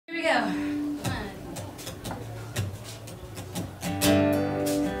go.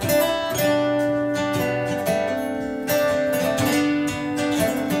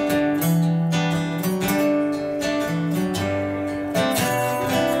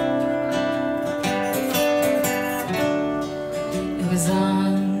 It was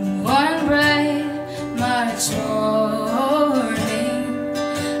on one bright March morning,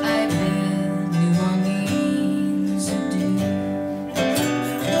 I bid New Orleans adieu,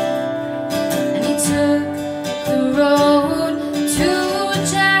 and he took the road to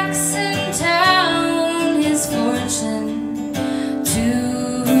Jackson Town, his fortune to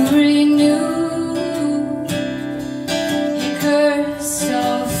renew. He cursed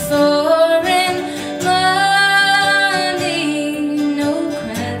all foreign money, no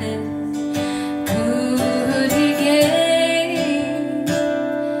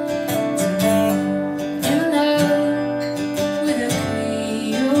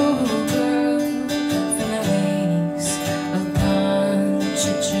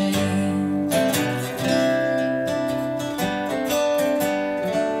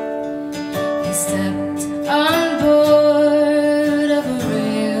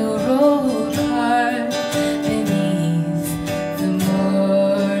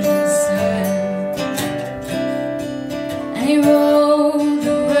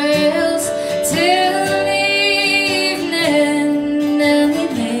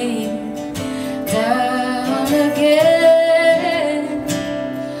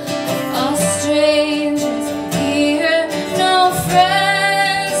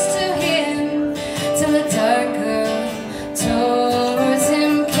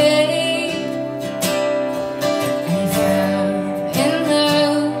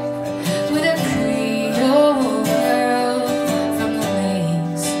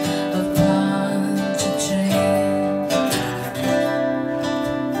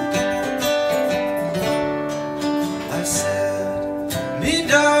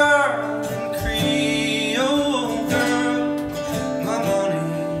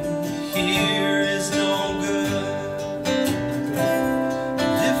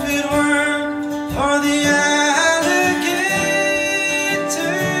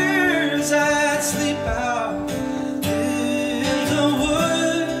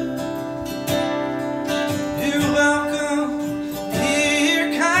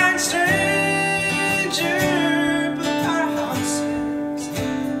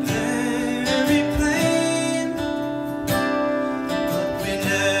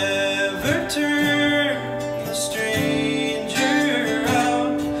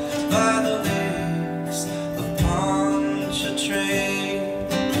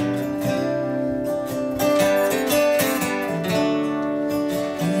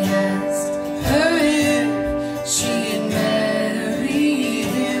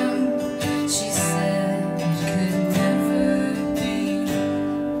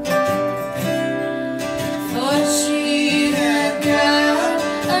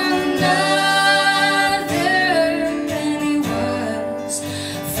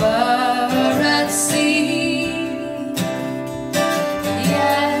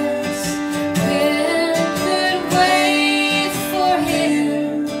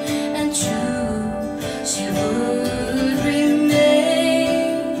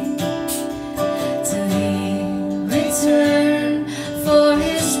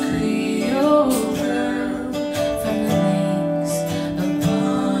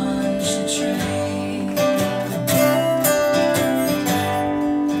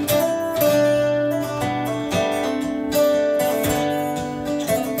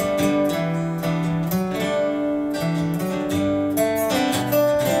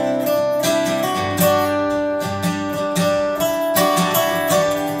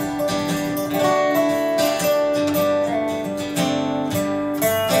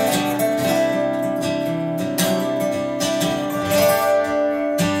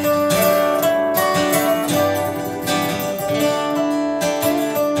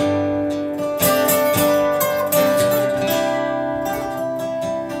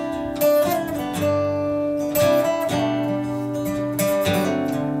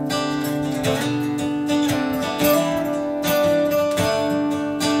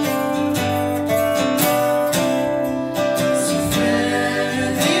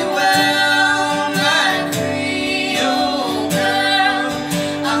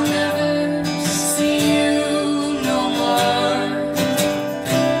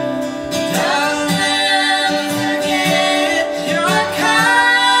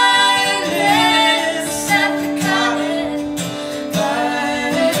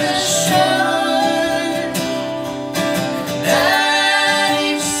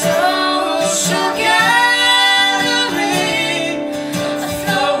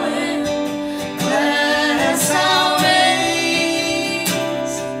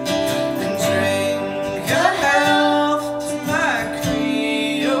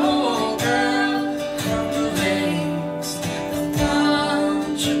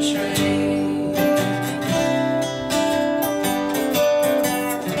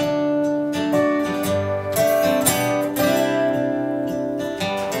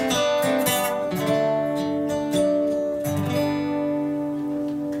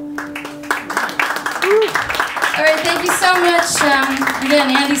All right, thank you so much.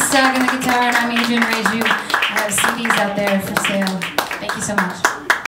 Again, Andy Stugg on the guitar, and I'm Adrien Reju. I have CDs out there for sale. Thank you so much.